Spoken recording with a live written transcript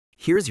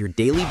Here's your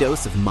daily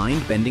dose of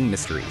mind-bending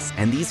mysteries,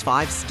 and these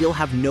 5 still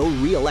have no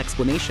real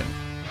explanation.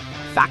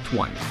 Fact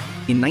 1.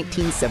 In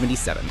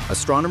 1977,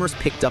 astronomers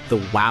picked up the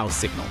WOW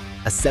signal,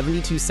 a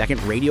 72-second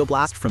radio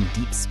blast from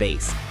deep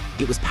space.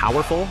 It was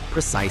powerful,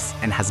 precise,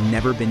 and has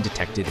never been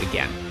detected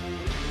again.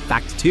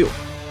 Fact 2.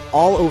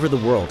 All over the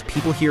world,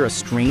 people hear a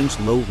strange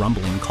low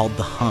rumbling called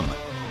the hum.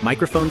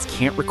 Microphones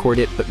can't record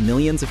it, but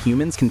millions of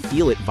humans can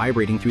feel it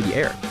vibrating through the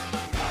air.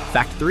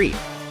 Fact 3.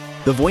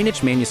 The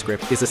Voynich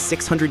Manuscript is a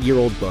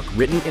 600-year-old book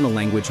written in a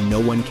language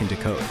no one can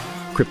decode.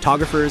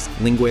 Cryptographers,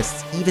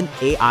 linguists, even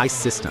AI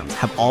systems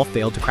have all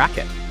failed to crack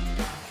it.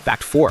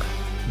 Fact 4.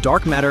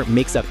 Dark matter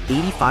makes up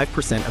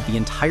 85% of the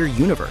entire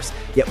universe,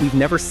 yet we've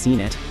never seen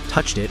it,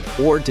 touched it,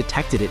 or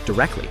detected it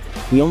directly.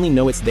 We only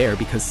know it's there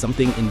because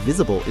something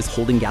invisible is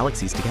holding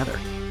galaxies together.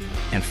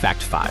 And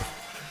fact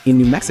 5. In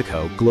New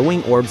Mexico,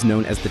 glowing orbs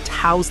known as the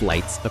Taos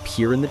Lights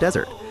appear in the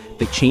desert.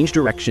 They change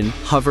direction,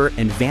 hover,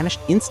 and vanish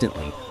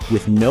instantly,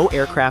 with no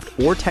aircraft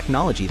or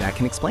technology that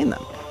can explain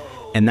them.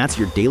 And that's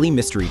your daily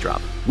mystery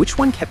drop. Which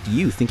one kept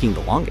you thinking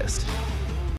the longest?